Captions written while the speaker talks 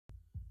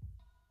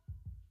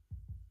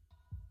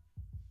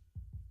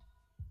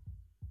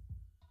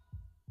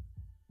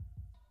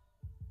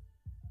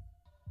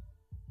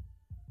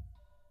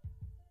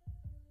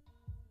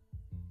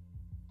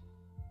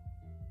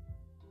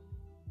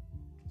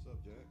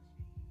up, Jax?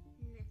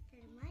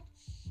 Nothing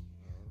much.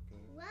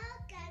 Okay.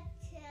 Welcome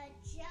to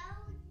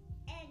Joe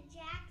and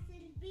Jax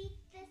Beat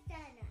the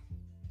Sun Up.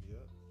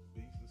 Yep,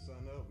 beats the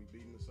sun up. We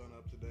beating the sun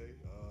up today.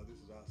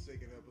 This is our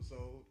second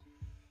episode.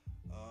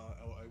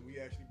 And we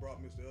actually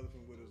brought Mr.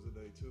 Elephant with us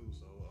today too.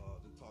 So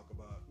to talk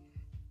about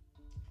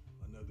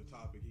another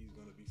topic, he's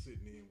gonna be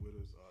sitting in with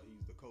us.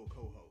 He's the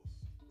co-host.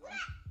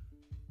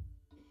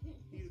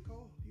 He the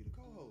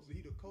co-host.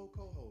 He the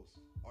co-host.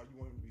 Or you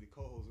want him to be the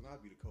co-host and I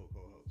be the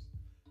co-host?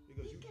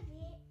 Because he could be.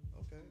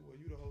 Okay, well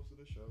you the host of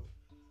the show.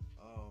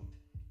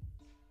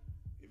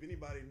 If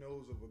anybody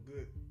knows of a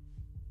good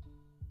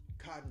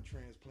cotton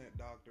transplant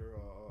doctor,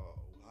 or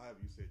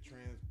however you say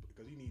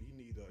because he needs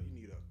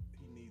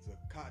a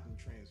cotton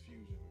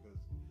transfusion because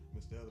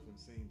Mr. Elephant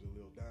seems a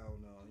little down.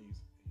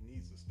 He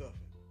needs the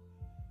stuffing.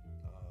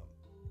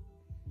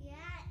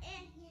 Yeah,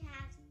 and he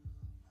has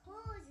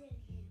holes in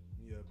him.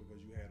 Yeah,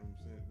 because you had him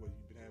since you've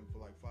been having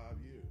for like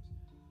 5 years.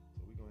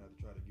 So we're gonna have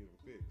to try to get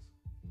him fixed.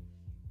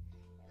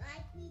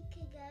 Like we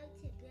could go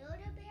to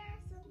Build-A-Bear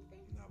or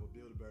something? Nah, but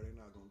Build-A-Bear, they're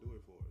not going to do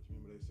it for us.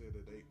 Remember they said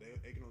that they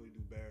can only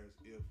do bears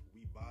if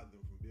we buy them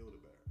from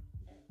Build-A-Bear.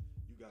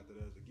 You got that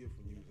as a gift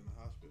when you was in the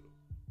hospital.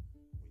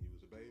 When you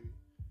was a baby.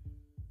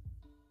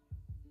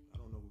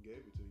 I don't know who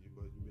gave it to you,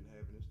 but you've been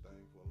having this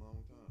thing for a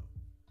long time.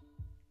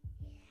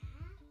 Yeah,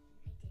 I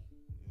did.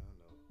 Yeah, I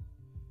know.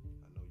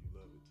 I know you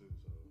love it too,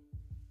 so.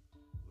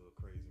 A little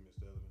crazy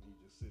Mr. Elephant, he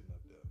just sitting up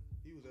there.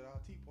 He was at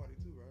our tea party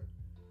too, right?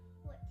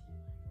 What tea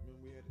party?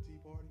 Remember we had a tea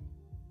party?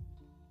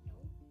 No.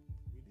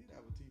 We did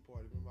have a tea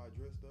party. Remember I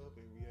dressed up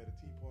and we had a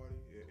tea party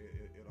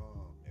at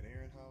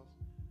Aaron's house?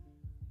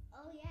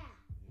 Oh yeah.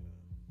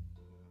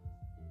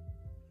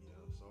 Yeah.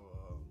 So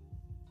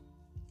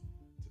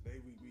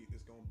today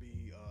it's gonna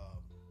be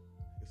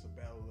it's a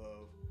battle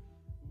of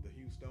the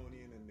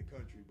Houstonian and the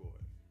country boy.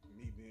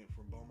 Me being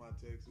from Beaumont,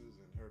 Texas,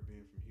 and her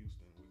being from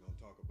Houston. We're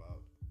gonna talk about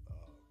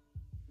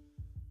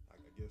I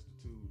guess the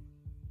two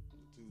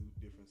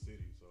different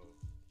cities. So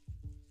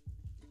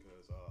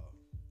because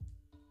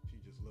she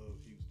just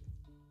loves Houston.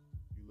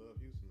 You love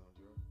Houston, don't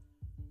you, right?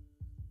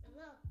 I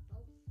love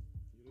both.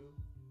 You do?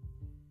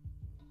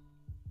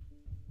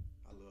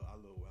 I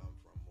love where I'm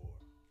from more.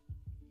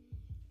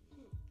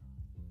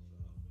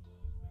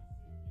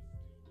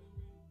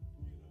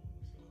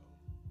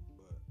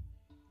 But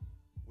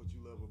what you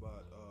love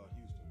about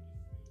Houston?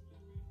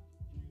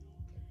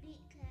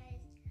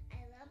 Because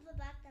I love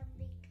about them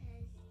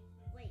because,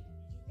 wait,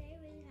 do they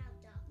really have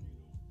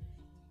dolphins?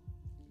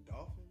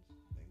 Dolphins?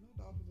 Ain't no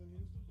dolphins in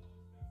Houston.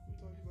 Who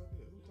told you about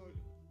that? Who told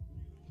you?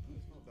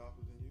 There's no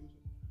dolphins in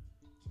Houston.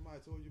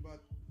 Somebody told you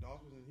about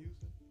dolphins in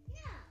Houston?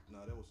 Yeah.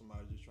 No, that was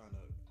somebody just trying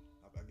to,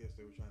 I guess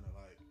they were trying to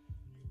like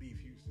beef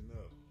Houston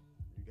up.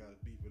 You gotta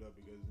beef it up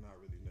because it's not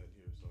really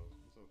nothing here, so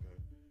it's okay.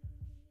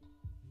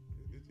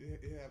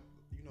 It have,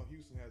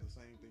 Houston has the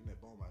same thing that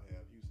Beaumont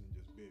have. Houston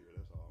just bigger,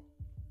 that's all.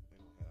 They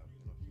don't have,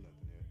 nothing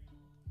there.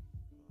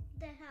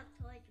 They have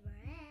Toys R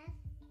Us.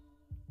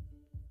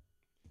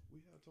 We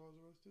have Toys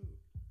R Us too.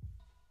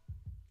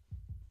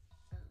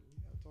 We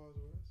have Toys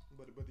R Us,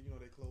 but they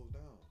closed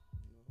down.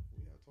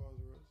 We have Toys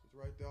R Us. It's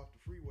right there off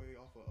the freeway,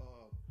 off of I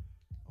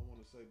want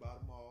to say by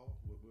the mall.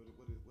 What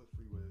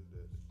freeway is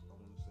that? I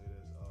want to say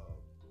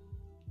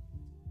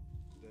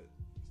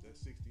that's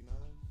 69.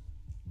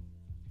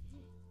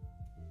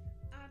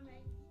 I'm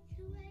like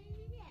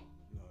 288.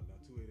 No,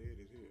 288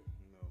 is here.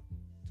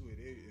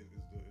 288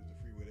 is the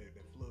freeway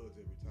that floods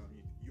every time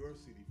your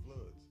city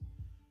floods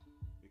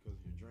because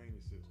of your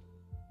drainage system.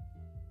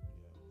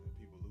 Yeah, and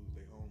people lose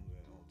their homes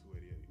on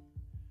 288. Yeah.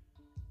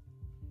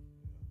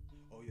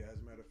 Oh yeah,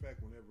 as a matter of fact,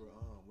 whenever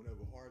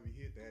Harvey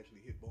hit, they actually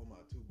hit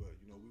Beaumont too. But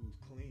we was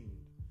cleaned,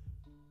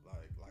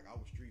 like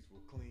our streets were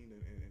cleaned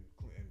and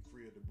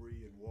free of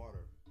debris and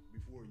water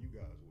before you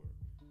guys were.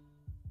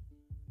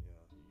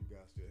 Yeah, you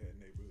guys still had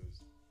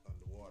neighborhoods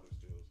underwater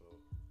still, so.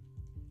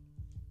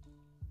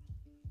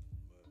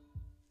 But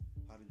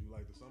how did you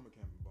like the summer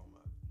camp in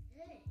Beaumont?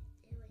 Good.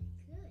 It was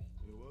good.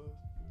 It was?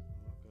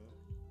 Okay.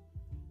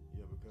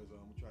 Yeah, because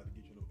we tried to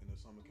get you in the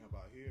summer camp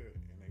out here,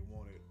 and they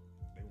wanted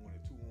 2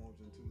 arms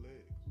and 2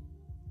 legs.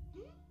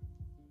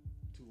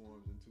 2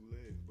 arms and 2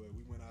 legs. But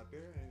we went out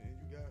there, and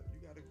you got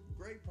a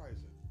great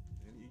pricing,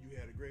 and you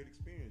had a great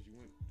experience. You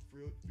went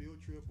field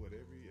trip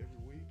every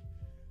week.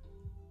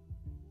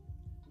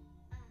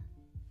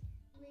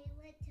 We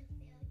went to field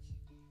trips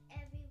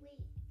every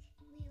week.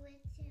 We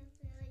went to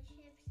field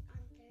trips on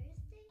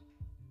Thursday.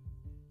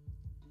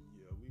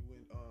 Yeah, we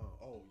went.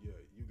 Oh yeah,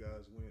 you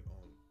guys went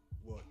on.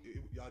 Well,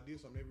 y'all did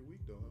something every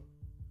week though, huh?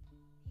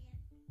 Yeah,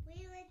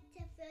 we went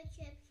to field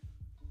trips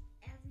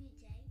every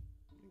day.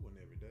 It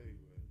wasn't every day,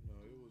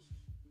 but it was.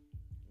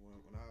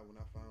 When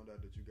I found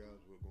out that you guys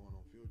were going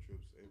on field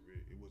trips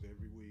it was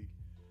every week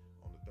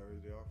on the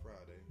Thursday or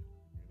Friday,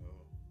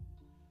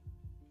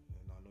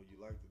 and I know you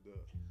liked the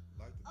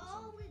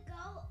Oh, we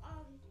go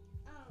on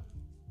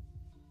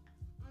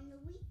the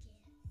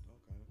weekends.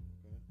 Okay.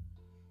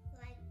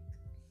 Like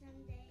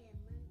Sunday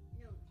and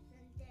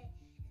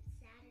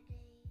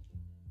Saturday.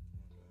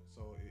 Okay.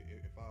 So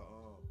if I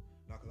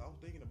now because I was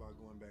thinking about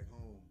going back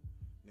home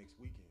next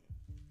weekend.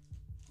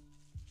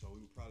 So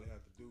we would probably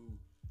have to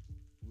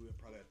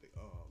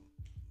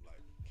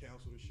like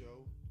cancel the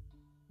show,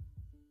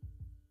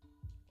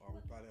 or we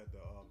probably have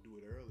to do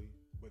it early.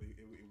 But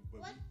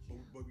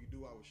we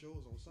do our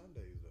shows on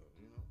Sundays though,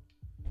 you know.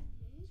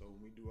 Mm-hmm. So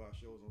when we do our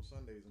shows on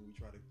Sundays and we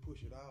try to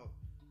push it out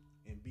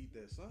and beat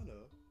that sun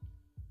up,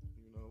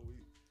 you know,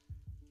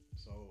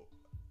 so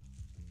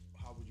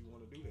how would you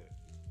want to do that?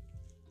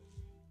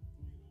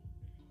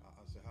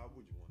 I said, how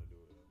would you want to do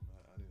it?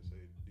 I didn't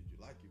say, did you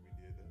like it? We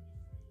did that.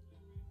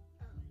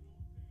 Oh.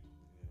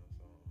 Yeah.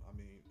 So I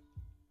mean,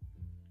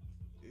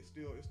 it's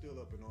still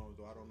up in arms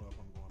though. I don't know if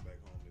I'm going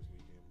back home this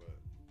weekend, but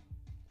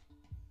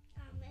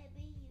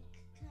Maybe you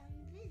could come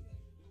visit.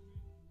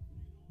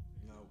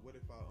 now what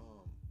if I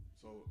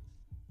so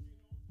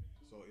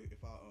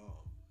if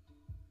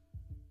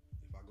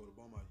I go to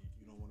Beaumont,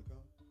 you don't want to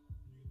come?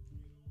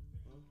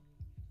 Huh?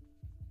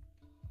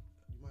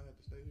 You might have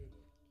to stay here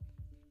though.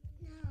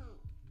 No,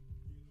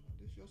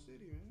 This your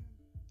city, man.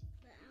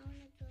 but I want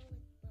to go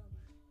with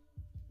Beaumont.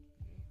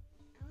 Yeah.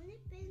 I only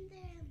been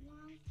there a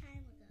long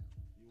time ago.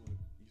 You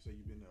say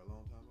you've been there a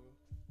long time ago?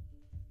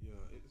 Yeah,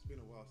 it's been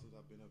a while since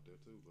I've been up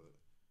there too, but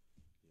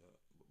yeah,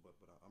 but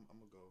I'm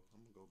gonna go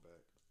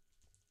back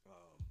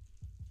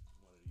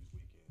one of these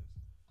weekends.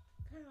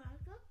 Can I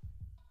go?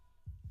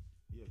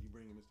 Yeah, you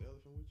bringing Mr.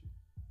 Elephant with you?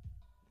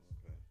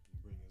 Okay, you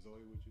bringing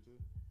Zoe with you too?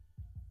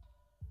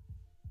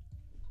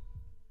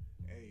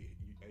 Hey,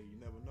 you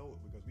never know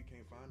it because we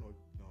can't find no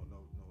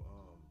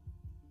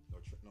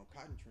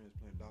cotton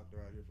transplant doctor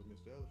out here for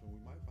Mr. Elephant. We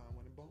might find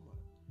one in Beaumont.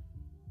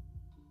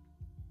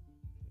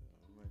 Yeah,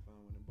 we might find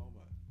one in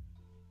Beaumont.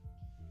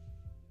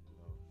 You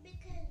know.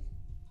 Because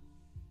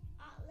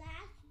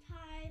last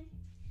time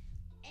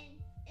in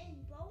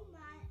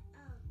Beaumont,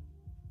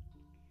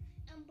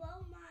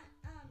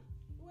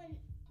 when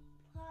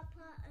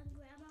Papa and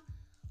Grandma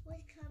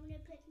was coming to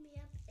pick me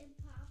up in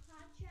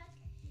Papa's truck,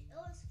 it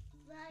was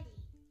flooding.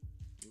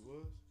 It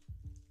was?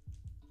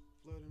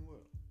 Flooding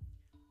what?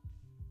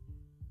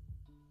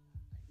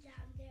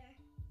 Down there.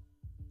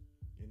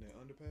 In that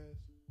underpass?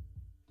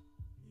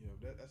 Yeah,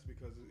 that's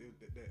because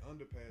that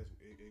underpass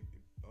it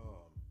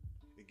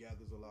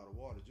gathers a lot of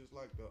water, just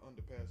like the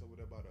underpass over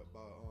there by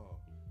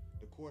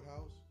the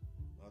courthouse.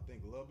 I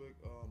think Lubbock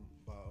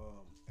by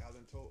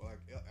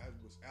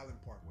it was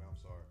Allen Parkway. I'm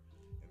sorry.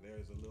 And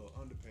there's a little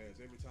underpass.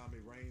 Every time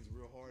it rains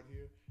real hard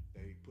here,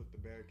 they put the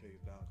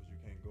barricades down because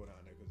you can't go down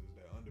there because it's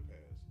that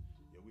underpass.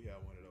 Yeah, we have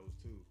one of those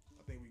too.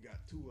 I think we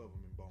got two of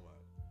them in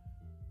Beaumont.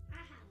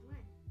 I have one.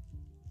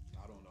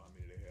 I don't know how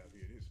many they have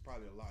here. There's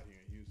probably a lot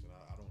here in Houston.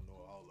 I don't know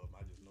all of them.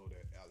 I just know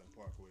that Allen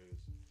Parkway is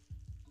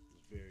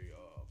very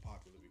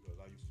popular because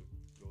I used to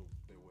go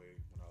that way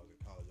when I was in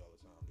college all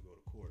the time to go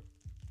to court.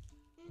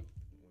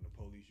 When the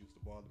police used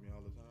to bother me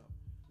all the time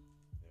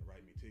and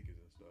write me tickets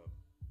and stuff,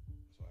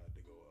 so I had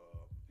to go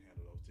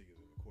handle those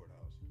tickets in the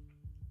courthouse.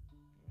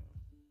 Yeah.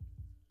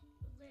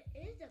 Where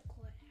is a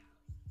courthouse?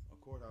 A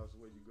courthouse is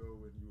where you go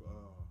when you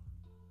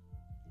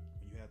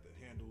have to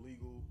handle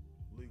legal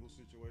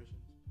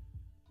situations.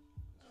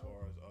 As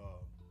far as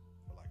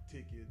for like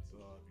tickets,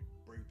 if you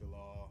break the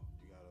law,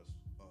 you gotta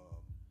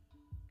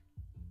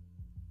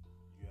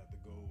you have to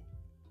go.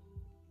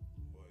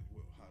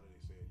 How do they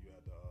say it? You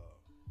have to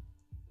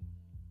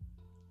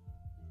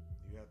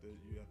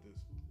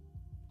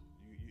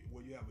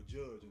you have a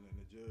judge, and then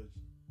the judge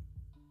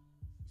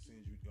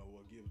sends you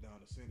gives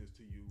down a sentence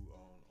to you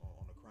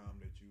on a crime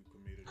that you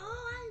committed. Oh,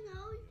 I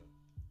know. Yeah.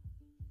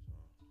 So.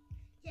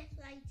 Just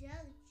like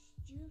Judge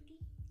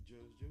Judy.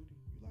 Judge Judy?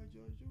 You like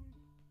Judge Judy?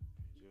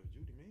 Judge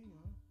Judy mean,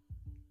 huh?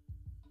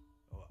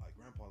 Oh,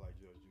 Grandpa like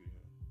Judge Judy,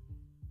 huh?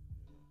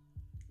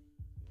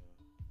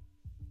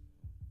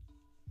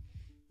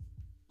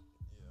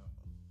 Yeah.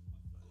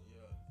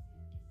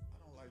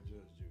 I don't like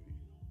Judge Judy.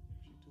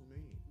 She too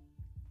mean.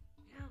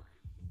 No,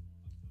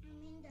 I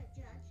mean the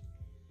Judge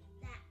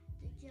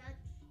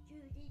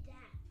Judy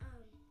that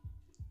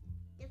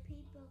the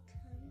people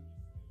come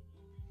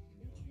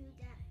into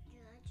that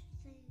judge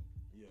thing.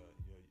 Yeah.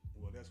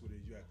 Well, that's what it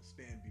is. You have to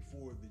stand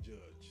before the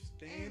judge.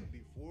 Stand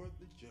before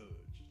the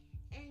judge.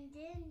 And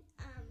then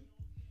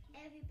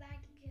everybody,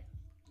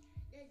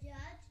 the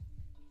judge,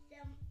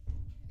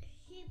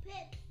 she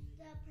picks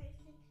the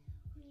person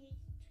who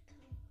needs to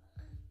come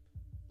up.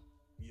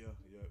 Yeah.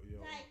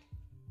 Like,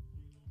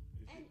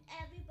 and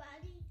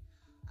everybody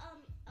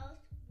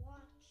else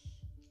watch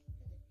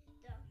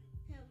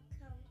him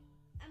come.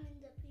 I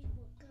mean, the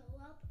people go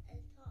up and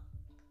talk.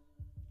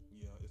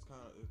 Yeah, it's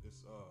called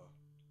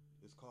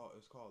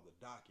the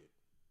docket.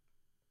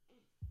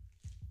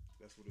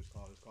 That's what it's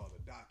called. It's called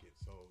the docket.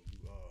 So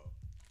you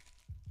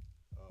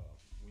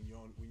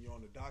when you're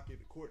on the docket,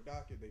 the court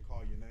docket, they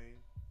call your name,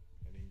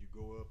 and then you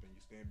go up and you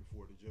stand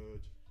before the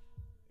judge,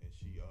 and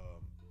she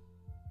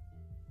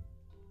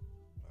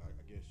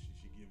I guess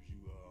she gives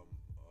you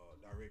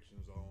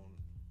directions on,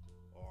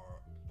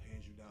 or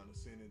hands you down the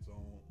sentence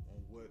on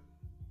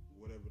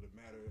whatever the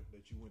matter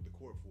that you went to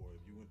court for.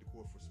 If you went to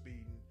court for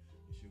speeding,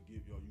 she'll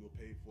give you'll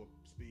pay for a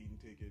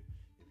speeding ticket.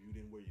 If you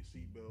didn't wear your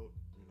seatbelt,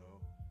 you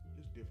know,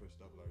 just different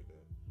stuff like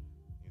that.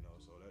 You know,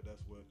 so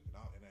that's what.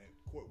 And that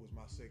court was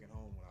my second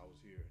home when I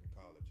was here in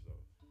college. So,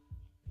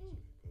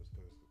 because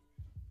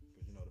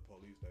you know the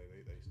police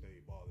they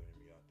stayed bothering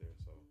me out there.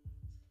 So,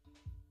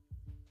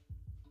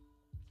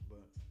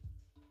 but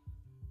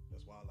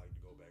that's why I like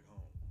to go back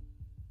home.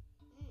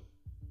 You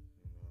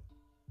know.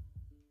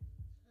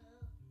 So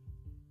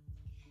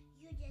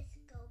you just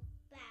go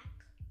back.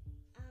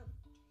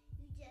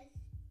 You just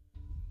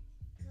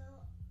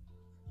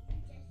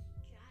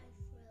drive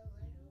for a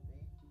little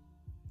bit.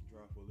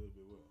 Drive for a little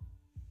bit well.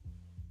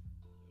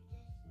 You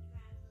just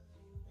drive a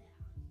little bit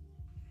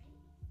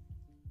outside.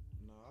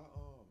 No,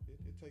 it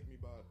take me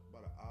about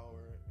an hour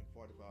and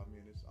 45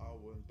 minutes,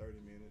 hour and 30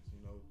 minutes, you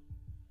know,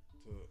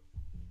 to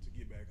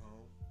get back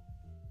home.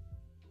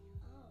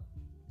 Oh.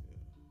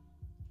 Yeah.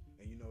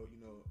 And you know,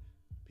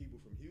 people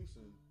from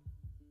Houston,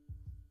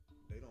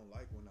 they don't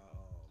like when I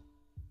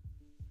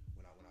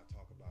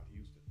talk about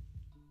Houston.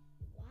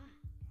 Why?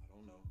 I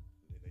don't know.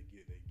 They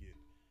get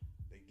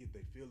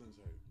their feelings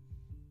hurt.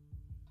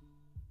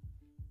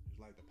 It's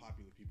like the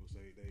popular people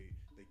say they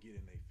get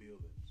in their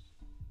feelings.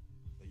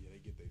 They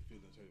get their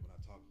feelings hurt when I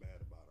talk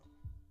bad about them.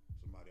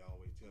 Somebody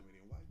always tell me,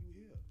 then why you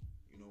here?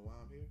 You know why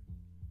I'm here?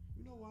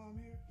 You know why I'm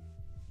here?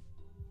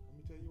 Let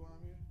me tell you why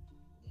I'm here.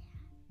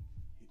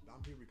 Yeah.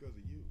 I'm here because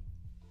of you.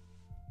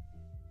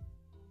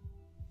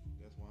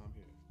 That's why I'm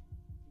here.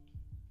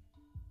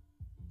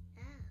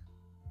 Oh.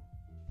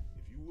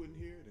 If you wouldn't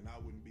here, then I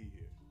wouldn't be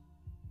here.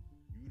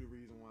 You the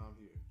reason why I'm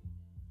here.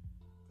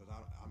 Because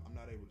I'm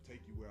not able to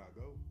take you where I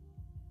go.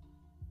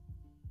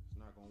 It's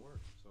not going to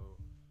work. So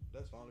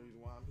that's the only reason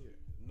why I'm here.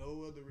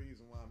 No other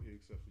reason why I'm here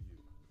except for you.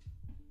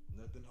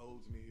 Nothing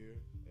holds me here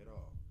at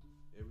all.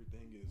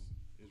 Everything is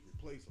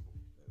replaceable.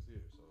 That's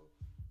it. So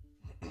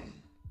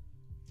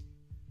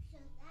So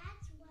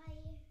that's why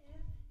you're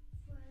here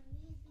for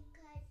me,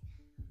 because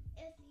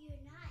if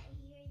you're not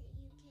here,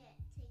 you can't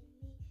take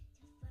me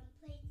to fun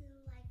places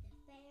like the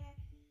fair,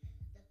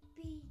 the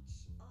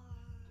beach,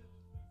 or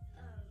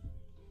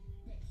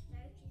the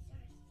circus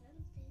or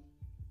something.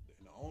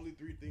 and the only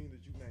three things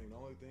that you named,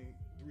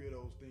 three of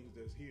those things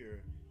that's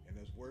here and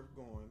that's worth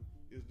going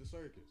is the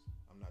circus.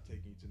 I'm not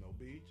taking you to no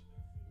beach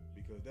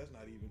because that's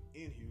not even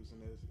in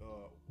Houston. It's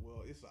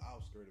it's the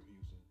outskirt of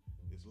Houston.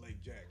 It's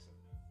Lake Jackson,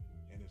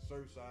 and it's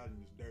Surfside and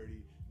it's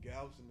dirty.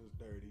 Galveston is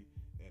dirty,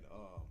 and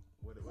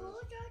what else?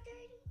 Pools are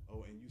dirty?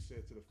 Oh, and you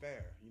said to the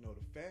fair. You know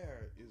the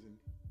fair is in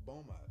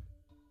Beaumont,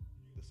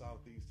 the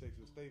Southeast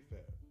Texas State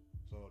Fair.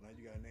 So now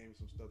you gotta name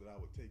some stuff that I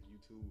would take you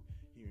to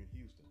here in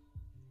Houston.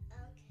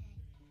 Okay.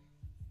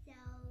 So.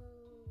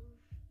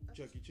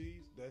 Chuck E.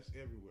 Cheese, that's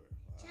everywhere.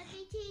 Chuck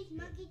E. Cheese,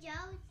 yeah. Monkey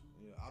Joe's.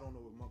 Yeah, I don't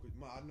know if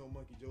I know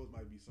Monkey Joe's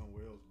might be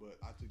somewhere else, but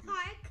I took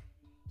Park. it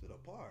to the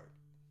park.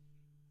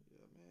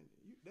 Yeah, man,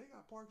 they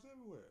got parks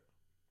everywhere.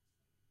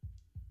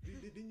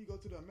 Didn't you go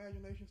to the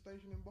Imagination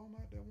Station in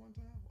Beaumont that one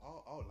time?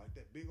 Oh, like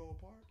that big old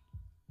park?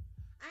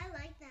 I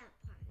like that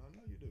park. I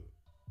know you do.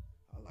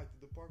 I liked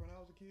the park when I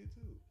was a kid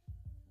too.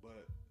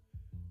 But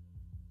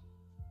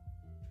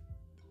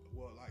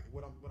well, like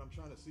what I'm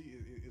trying to see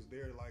is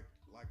there like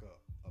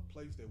a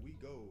place that we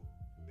go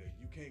that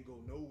you can't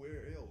go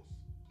nowhere else.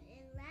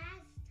 And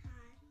last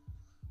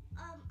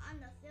time, on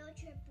the field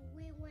trip,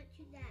 we went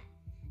to that.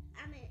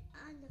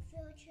 On the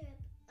field trip,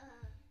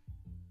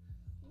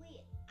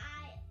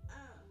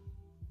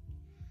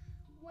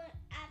 went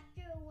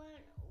after when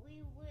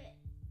we went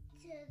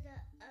to the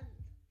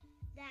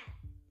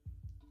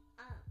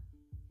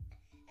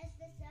it's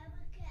the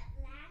summer camp.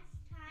 Last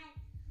time,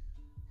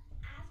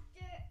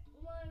 after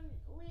when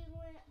we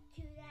went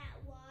to that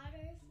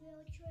water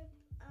field trip,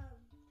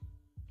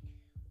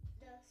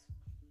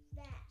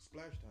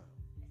 Splash Town.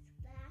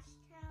 Splash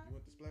Town. You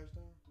went to Splash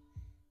Town?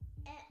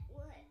 Yeah.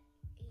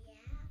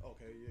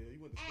 Okay, yeah, you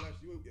went to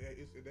Splash.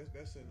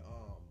 That's in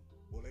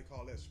well, they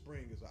call that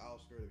Spring. It's the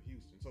outskirt of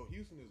Houston. So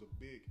Houston is a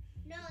big.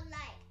 No,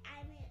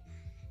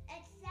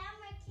 at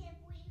summer camp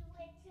we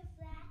went to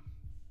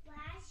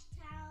Splash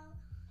Town,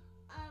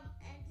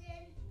 and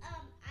then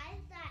I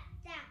thought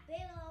that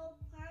big old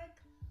park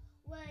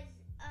was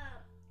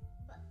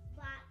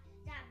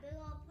that big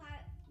old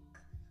park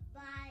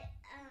by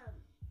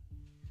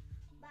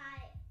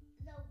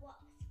the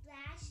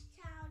Splash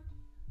Town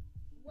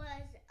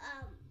was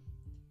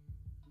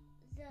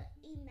the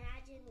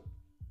Imagine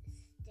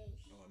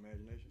Station. Oh,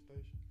 Imagination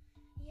Station?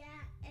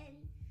 Yeah, and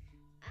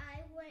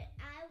I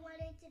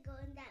wanted to go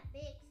in that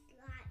big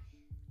slide,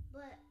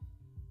 but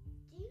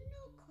do you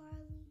know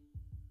Carly?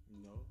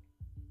 No,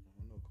 I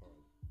don't know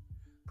Carly.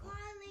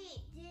 Carly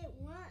didn't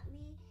want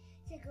me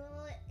to go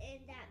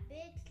in that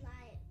big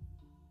slide,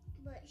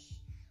 but she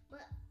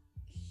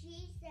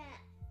said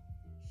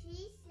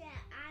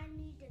I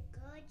need to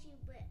go to,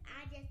 but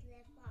I just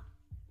left off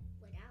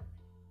without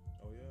her.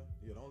 Oh yeah,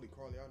 yeah. The only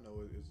Carly I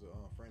know is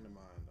a friend of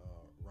mine,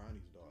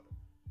 Ronnie's daughter.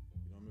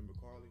 You don't remember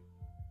Carly?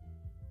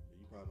 Yeah,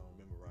 you probably don't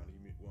remember Ronnie.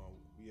 Well,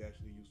 we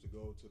actually used to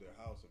go to their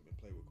house and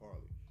play with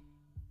Carly.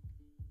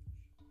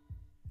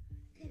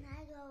 Can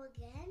I go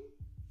again?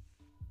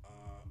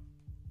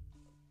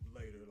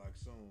 Later,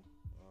 soon.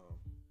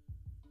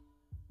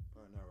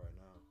 Probably not right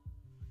now.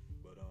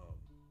 But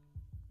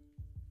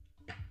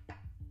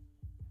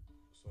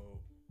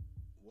so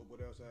what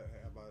else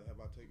have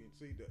I taken?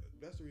 See,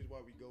 that's the reason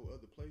why we go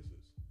other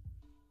places.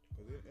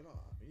 Cause you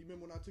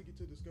remember when I took you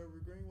to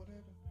Discovery Green? What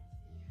happened?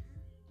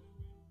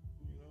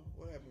 You know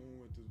what happened when we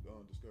went to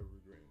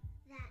Discovery Green?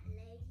 That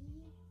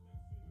lady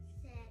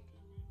said.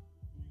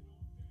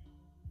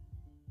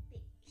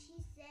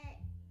 She said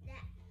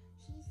that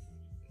she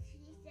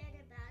said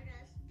about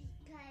us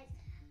because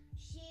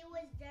she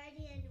was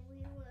dirty and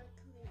we were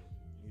clean.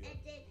 Yeah. And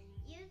then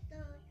you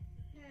threw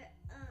her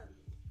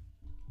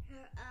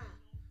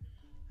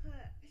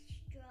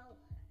stroller.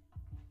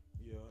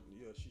 Yeah.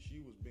 She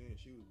was being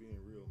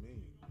real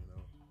mean, you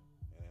know.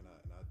 And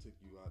I took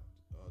you out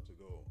to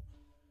go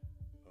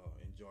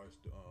enjoy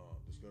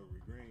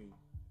Discovery Green,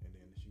 and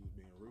then she was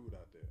being rude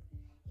out there.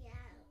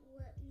 Yeah,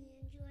 with me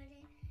and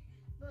Jordan,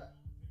 but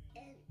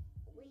and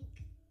we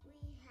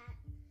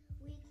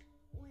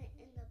went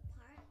in the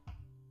park.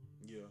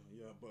 Yeah,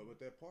 but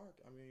that park,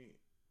 I mean,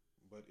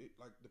 but it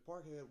like the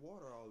park had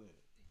water all in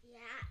it.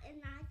 Yeah,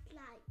 and I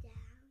slide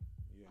down.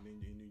 Yeah, and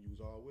then you was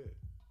all wet.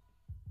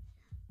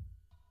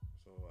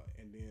 So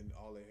and then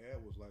all they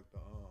had was like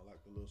the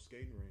little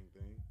skating ring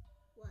thing.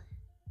 What?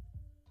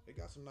 They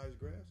got some nice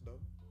grass though.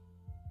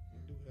 They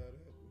do have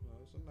that. You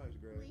know, it's some nice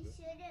grass. We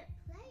should have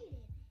played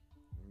in it.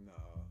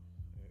 Nah,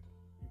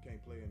 you can't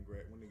play in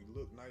grass when it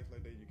look nice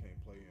like that. You can't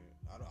play in it.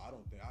 I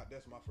don't think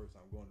that's my first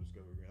time going to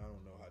Discovery Green. I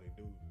don't know how they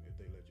do if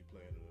they let you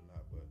play in it or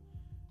not, but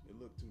it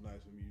looked too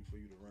nice for you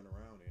to run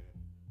around in it.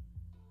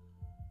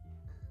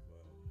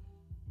 But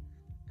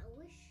I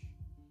wish.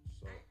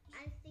 so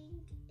I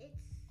think it's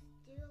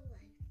still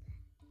like that.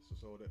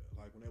 so that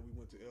like whenever we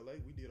went to LA,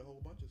 we did a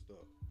whole bunch of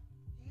stuff.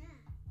 Yeah.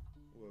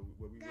 Where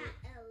we got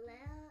LA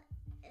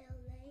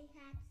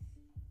hats.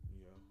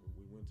 Yeah,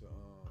 we went to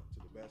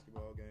the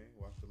basketball game,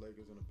 watched the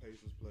Lakers and the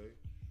Pacers play.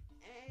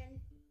 And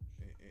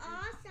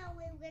also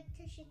we went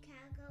to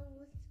Chicago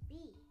with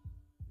B.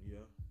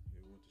 Yeah,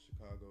 we went to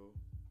Chicago.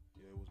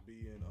 Yeah, it was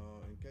B and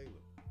Caleb.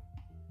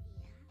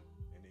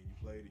 Yeah. And then you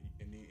played,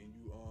 and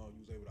you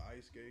was able to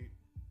ice skate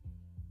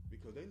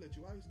because they let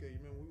you ice skate. You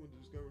remember when we went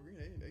to Discovery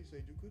Green? They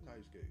said you couldn't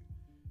ice skate.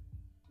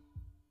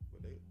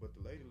 But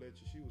the lady let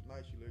you. She was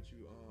nice. She let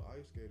you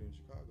ice skate in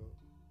Chicago.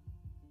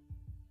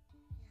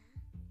 Yeah.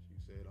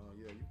 She said,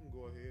 yeah, you can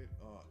go ahead.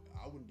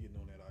 I wasn't getting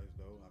on that ice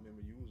though. I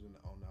remember you was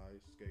on the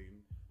ice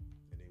skating,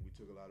 and then we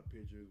took a lot of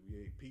pictures.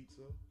 We ate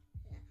pizza.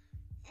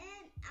 Yeah.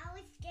 And I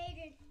was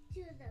skating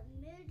to the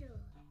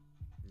middle.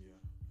 Yeah,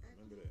 I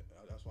remember that.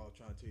 That's why I was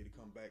trying to tell you to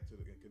come back to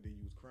because then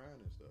you was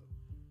crying and stuff.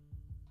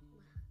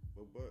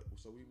 Wow. But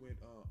so we went.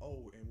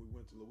 And we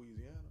went to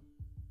Louisiana.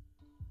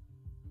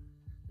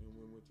 And when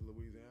we went to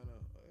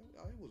Louisiana,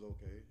 it was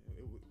okay.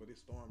 But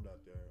it stormed out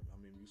there. I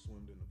mean, you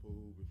swam in the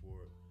pool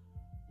before,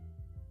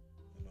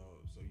 you know.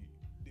 So you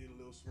did a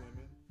little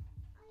swimming.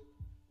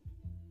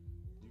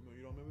 You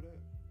don't remember that?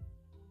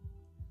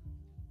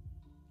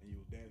 And you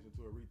was dancing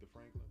to Aretha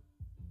Franklin.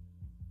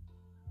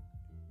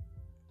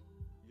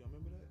 You don't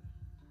remember that?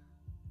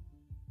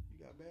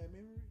 You got bad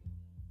memory?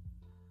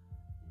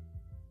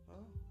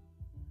 Huh?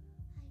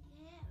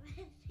 I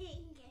can't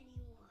think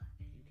anymore.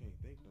 You can't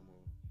think no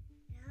more.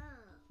 No.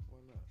 Why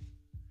not?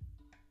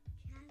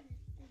 Trying to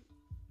think.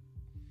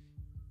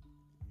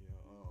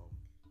 Yeah,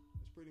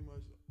 it's pretty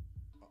much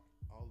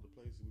all the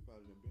places we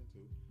probably done been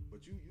to.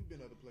 But you've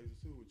been other places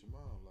too with your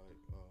mom, like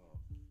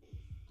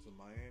to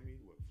Miami,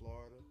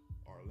 Florida,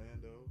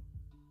 Orlando.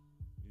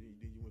 Then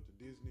you went to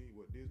Disney,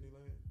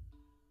 Disneyland?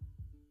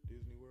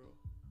 Disney World?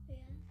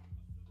 Yeah.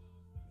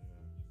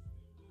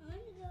 Yeah. I want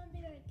to go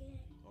there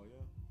again. Oh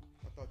yeah?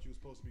 I thought you were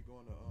supposed to be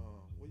going to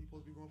where you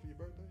supposed to be going for your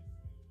birthday?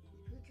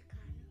 Punta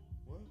Cana.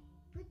 What?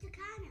 Punta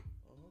Cana.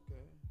 Oh,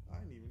 okay. I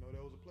didn't even know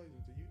that was a place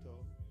until you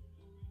told me.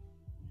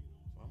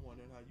 So I'm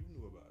wondering how you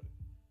knew about it.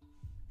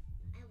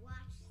 I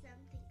watched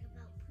something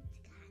about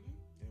Punta Cana.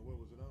 And what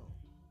was it on?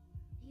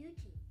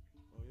 YouTube.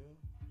 Oh yeah?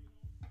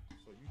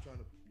 So you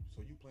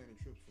planning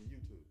trips from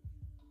YouTube?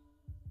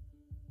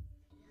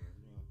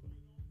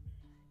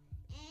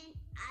 And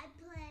I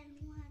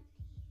planned one.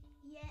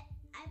 Yeah,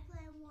 I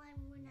planned one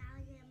when I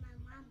was at my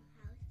mom's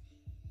house.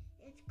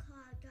 It's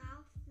called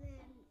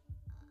Dolphin.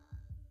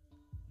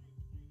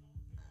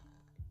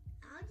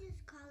 I'll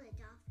just call it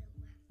Dolphin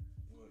World.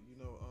 Well,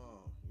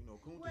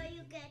 Kunta. Where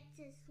you get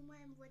to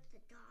swim with the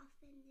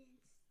dolphins and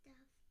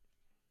stuff,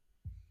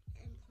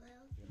 and play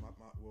with them.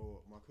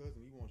 My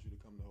cousin, he wants you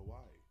to come to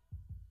Hawaii,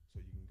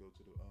 so you can go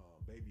to the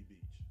Baby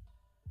Beach.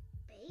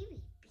 Baby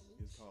Beach.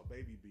 It's called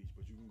Baby Beach,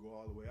 but you can go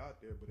all the way out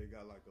there. But they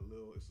got like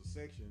it's a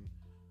section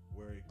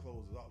where it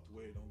closes off to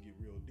where it don't get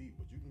real deep.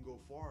 But you can go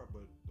far,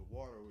 but the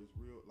water is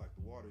real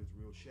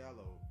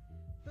shallow.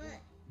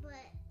 But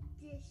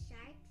do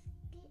sharks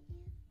get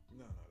you?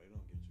 No, they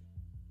don't get you.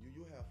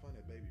 You have fun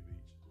at Baby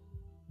Beach.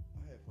 I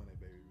had fun at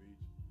Baby Beach.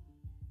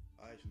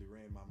 I actually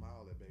ran my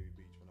mile at Baby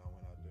Beach when I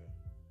went out there.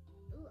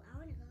 Ooh, I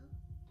want to go.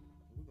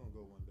 We're gonna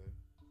go one day.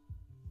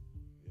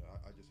 Yeah,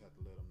 I just have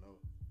to let them know.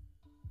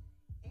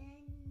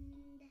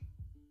 And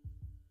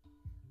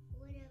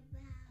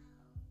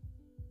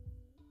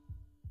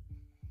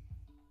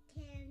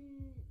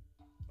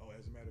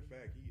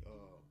fact, he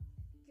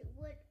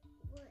What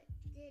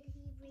did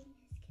he bring his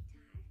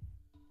guitar?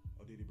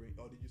 Oh, did he bring?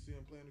 Oh, did you see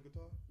him playing the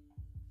guitar?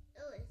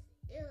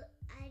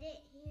 I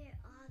didn't hear it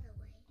all the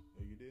way.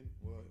 No, you didn't.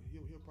 Well,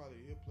 he'll play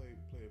it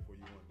for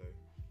you one day.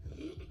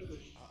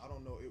 I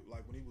don't know.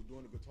 Like when he was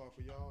doing the guitar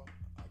for y'all,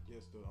 I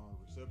guess the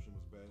reception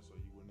was bad, so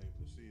you weren't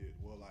able to see it.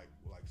 Well, like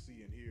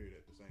see and hear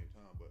it at the same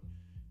time. But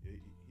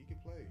he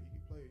can play. He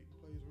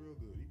plays real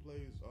good. He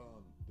plays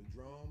the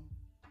drum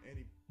and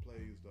he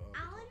plays the.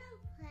 I want to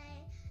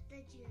play the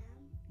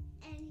drum,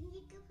 and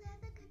he can play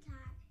the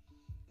guitar,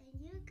 and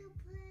you can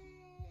play.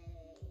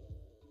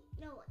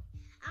 No,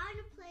 I want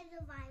to play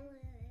the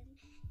violin,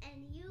 and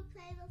you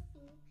play the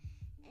flute,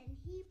 and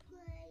he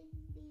plays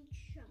the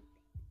trumpet.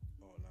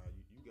 Oh, now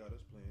you got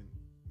us playing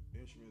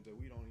instruments that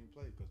we don't even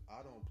play, because I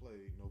don't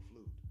play no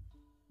flute,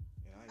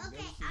 and I ain't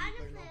never seen him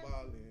play no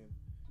violin,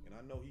 and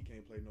I know he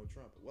can't play no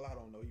trumpet. Well, I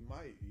don't know. He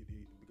might,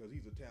 because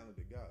he's a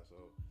talented guy.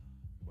 So,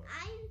 but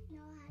I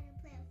know how to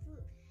play a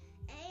flute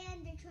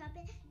and the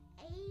trumpet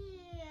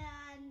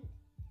and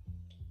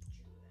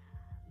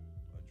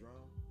a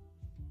drum.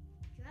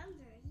 Drums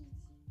are easy.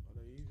 Are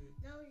they easy?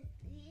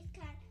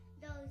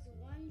 Those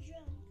one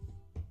drums.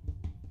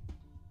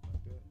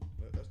 Like that?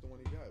 That's the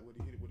one he got. What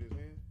he hit it with his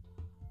hand?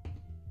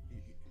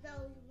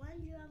 Those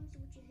one drums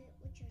which you hit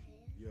with your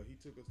hand. Yeah, he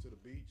took us to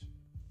the beach.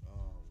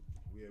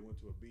 We had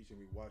went to a beach and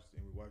we watched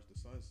the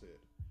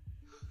sunset.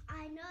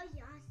 I know,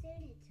 y'all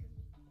said it to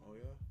me. Oh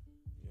yeah,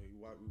 yeah.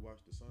 We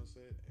watched the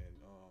sunset and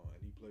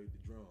he played the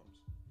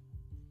drums.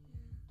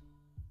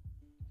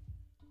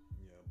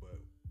 Yeah, but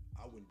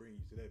I wouldn't bring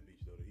you to that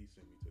beach though that he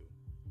sent me to.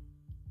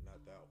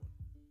 Not that one.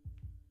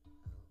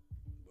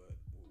 But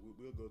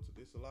we'll go to.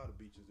 There's a lot of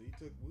beaches. We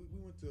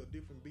went to a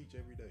different beach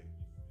every day.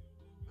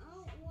 I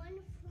don't want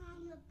to fly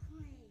on the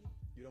plane.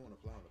 You don't want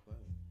to fly on the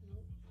plane?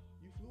 Nope.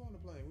 You flew on the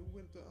plane. We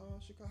went to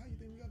Chicago. How you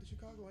think we got to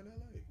Chicago and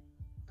LA?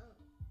 Oh.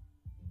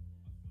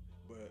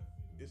 But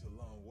it's a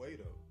long way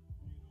though.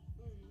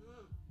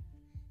 Mm-hmm.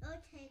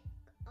 It'll take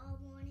all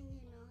morning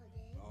and all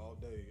day. All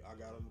day. I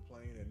got on the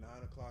plane at 9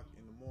 o'clock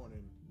in the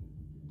morning.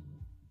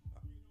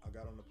 I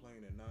got on the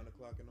plane at 9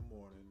 o'clock in the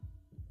morning.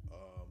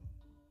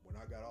 When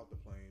I got off the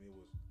plane, it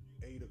was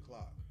 8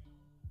 o'clock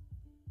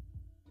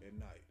at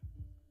night.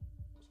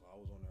 So I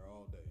was on there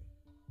all day.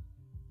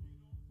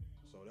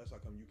 So that's how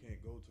come you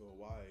can't go to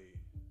Hawaii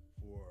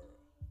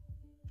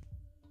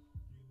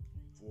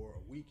for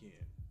a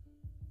weekend.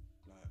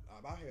 Now,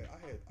 I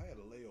had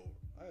a layover.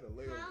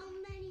 How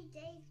many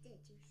days did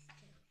you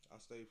stay? I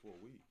stayed for a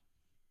week,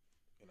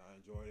 and I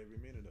enjoyed every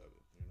minute of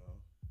it. You know.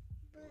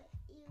 But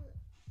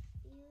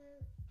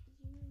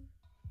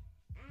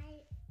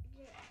I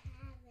didn't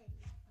have any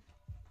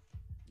fun.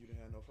 You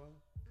didn't have no fun?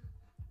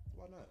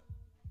 Why not?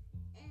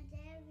 And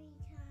every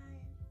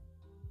time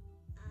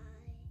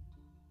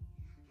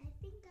I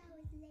think I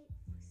was late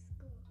for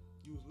school.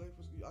 You was late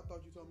for school? I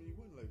thought you told me you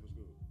wasn't late for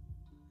school.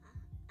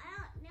 I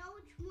don't know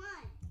which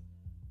one.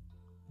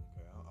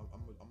 Okay,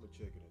 I'm gonna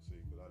check it and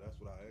see, because that's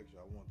what I asked you.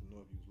 I wanted to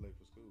know if you was late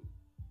for school.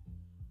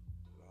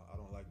 I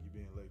don't like you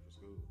being late for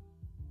school.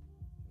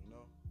 You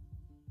know?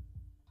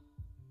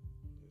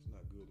 It's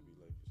not good to be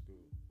late for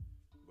school.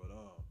 But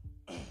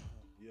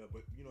yeah,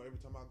 but you know, every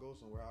time I go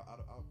somewhere,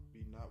 I'll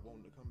be not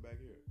wanting to come back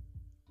here.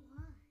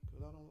 Why?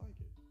 Because I don't like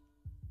it.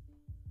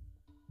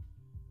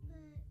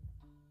 But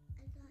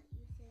I thought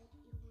you said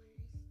you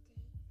wanted to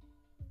stay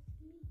with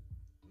me.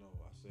 No,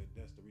 I said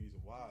that's the reason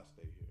why I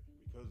stay here,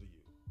 because of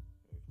you.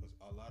 Because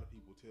a lot of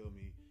people tell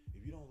me,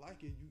 if you don't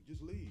like it, you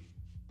just leave.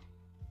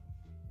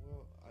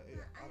 Well,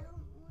 I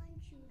don't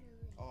want you to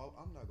leave. Oh,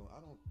 I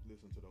don't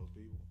listen to those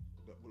people.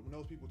 When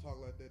those people talk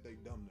like that, they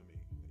dumb to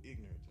me,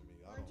 ignorant to me.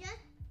 Well,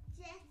 just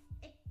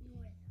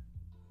ignore them.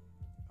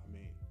 I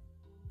mean,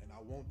 and I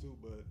want to,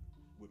 but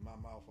with my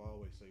mouth, I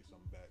always say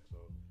something back. So,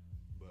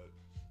 but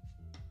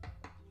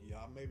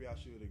yeah, maybe I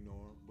should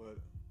ignore them, but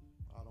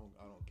I don't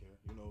care.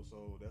 You know,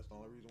 so that's the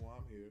only reason why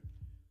I'm here,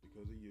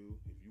 because of you.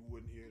 If you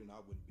wasn't here, then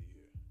I wouldn't be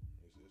here.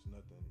 It's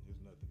nothing here.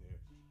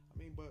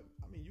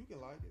 I mean, you can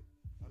like it.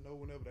 I know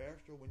when your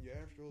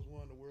Astros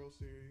won the World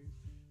Series,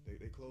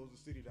 they closed the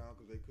city down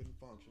because they couldn't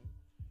function.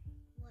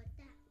 What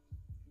that?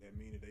 That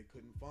means that they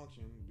couldn't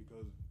function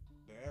because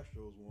the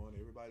Astros won.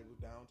 Everybody was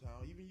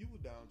downtown. Even you were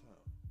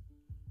downtown.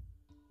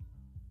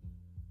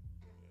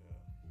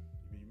 Yeah.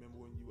 You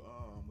remember when you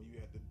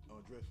had to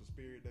dress for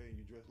Spirit Day and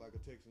you dressed like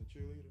a Texan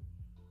cheerleader?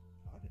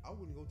 I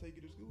wasn't gonna take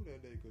you to school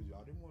that day because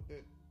I didn't want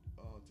that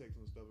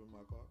Texan stuff in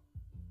my car.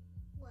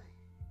 What?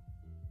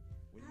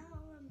 I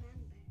don't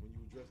remember. When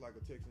you were dressed like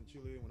a Texan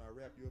cheerleader, when I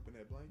wrapped you up in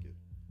that blanket,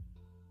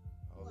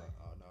 I was like,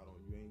 oh, no,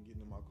 you ain't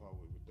getting in my car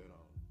with that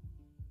on.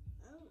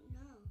 I don't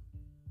know.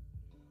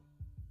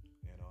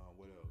 Yeah. And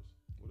what else?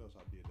 What else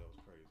I did that was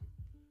crazy?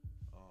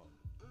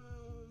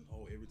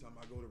 Every time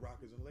I go to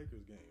Rockets and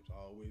Lakers games, I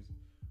always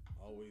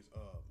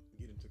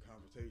get into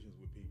conversations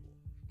with people.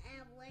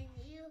 And when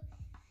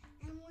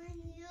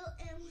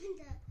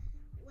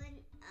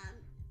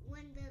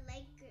the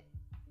Lakers,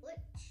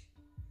 which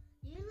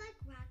you like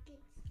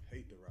Rockets?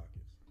 Hate the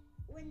Rockets.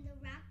 When the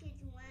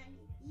Rockets won,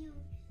 you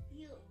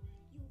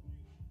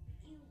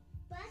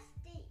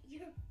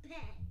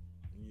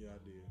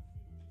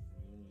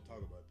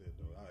talk about that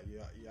though. I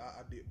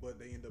did, but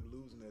they end up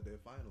losing at their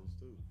finals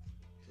too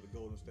to the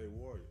Golden State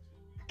Warriors.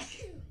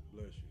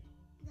 Bless you.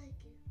 Thank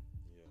you.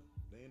 Yeah,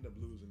 they end up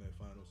losing that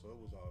final, so it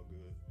was all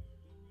good.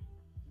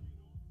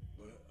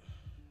 But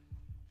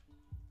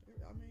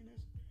I mean,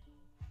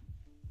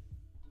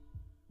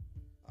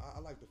 I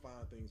like to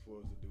find things for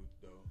us to do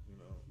though, you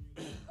know.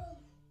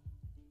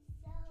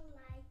 So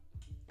like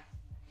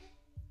that,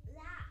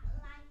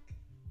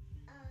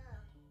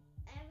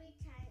 every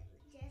time,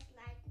 just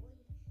like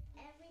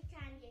every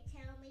time you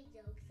tell me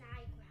jokes,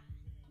 I cry.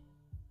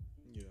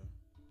 Yeah.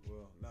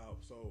 Well, now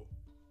so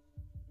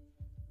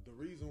the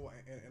reason why,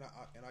 and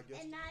I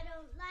guess, and I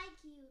don't like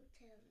you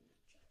telling me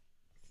jokes.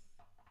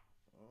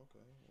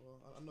 Okay.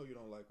 Well, I know you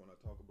don't like when I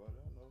talk about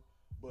it. I know,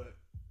 but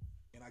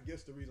and I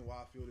guess the reason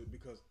why I feel it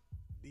because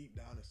deep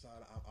down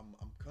inside, I'm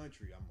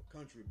country. I'm a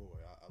country boy.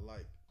 I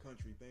like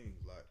country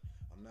things. Like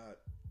I'm not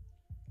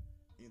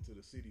into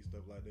the city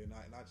stuff like that, and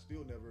I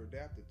still never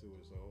adapted to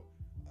it. So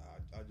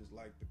I just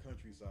like the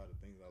country side of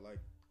things. I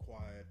like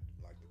quiet,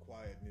 like the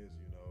quietness.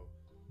 You know,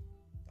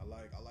 I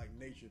like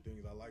nature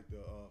things. I like the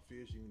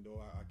fish, even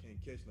though I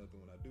can't catch nothing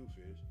when I do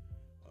fish.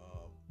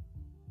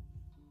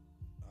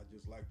 I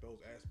just like those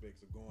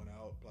aspects of going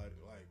out. Like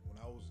when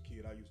I was a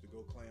kid, I used to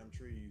go climb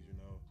trees. You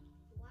know.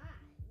 Why?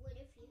 What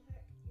if you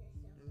hurt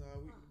yourself?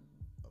 No,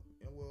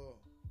 well,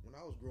 when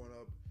I was growing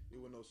up,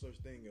 there was no such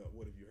thing.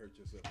 What if you hurt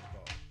yourself and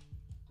fall?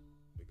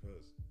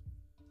 Because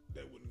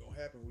that wasn't gonna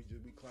happen.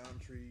 We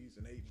climbed trees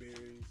and ate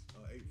berries,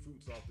 ate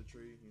fruits off the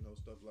tree. You know,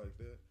 stuff like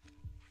that.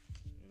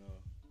 You know.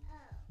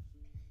 Oh,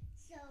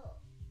 so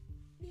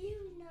did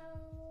you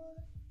know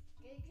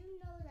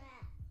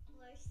that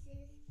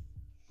horses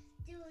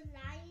do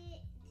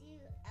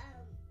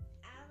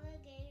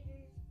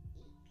alligators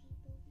eat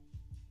people?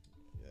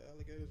 Yeah,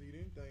 alligators eat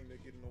anything they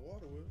get in the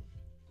water with.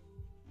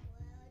 Well,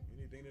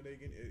 anything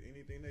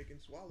they can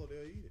swallow,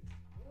 they'll eat it.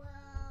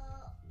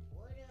 Well,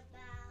 what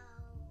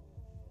about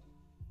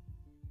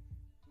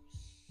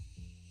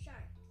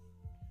sharks?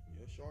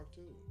 Yeah, shark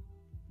too.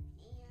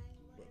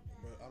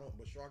 And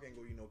But shark ain't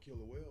gonna eat no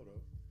killer whale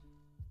though.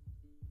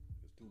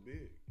 It's too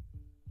big.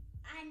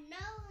 I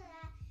know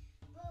that,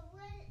 but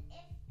what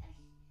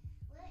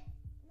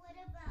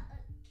about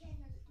can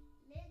a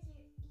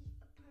lizard eat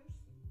a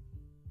person?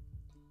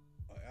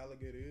 An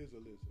alligator is a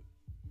lizard.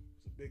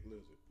 It's a big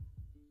lizard.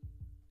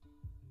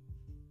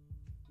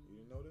 You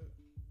didn't know that?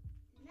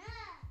 No.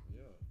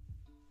 Yeah.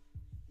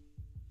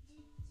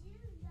 Did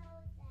you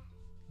know that?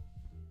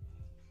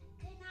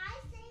 Can I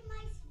say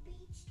my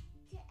speech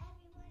to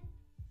everyone?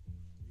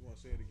 You want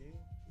to say it again?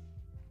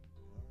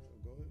 All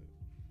right, go ahead.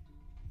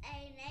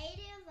 A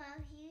native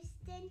of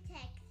Houston,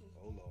 Texas.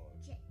 Oh Lord.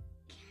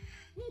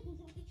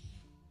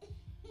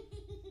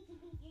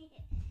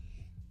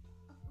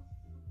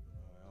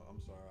 I'm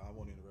sorry. I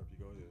won't interrupt you.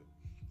 Go ahead.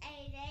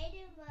 A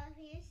native of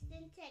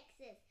Houston,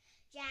 Texas,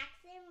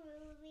 Jackson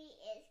Ruby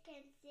is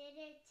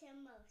considered to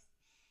most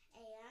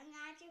a young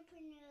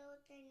entrepreneur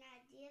with an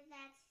idea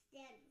that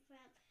stems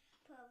from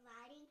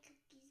providing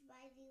cookies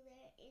by the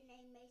layer in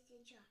a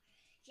mason jar.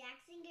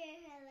 Jackson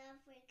gave her love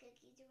for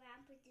cookies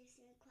around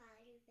producing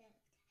quality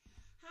foods.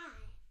 Hi,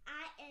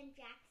 I am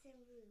Jackson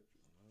Ruby.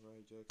 All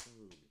right, Jackson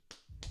Ruby.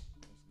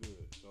 That's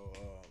good. So,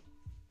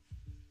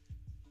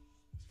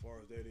 as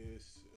far as that is,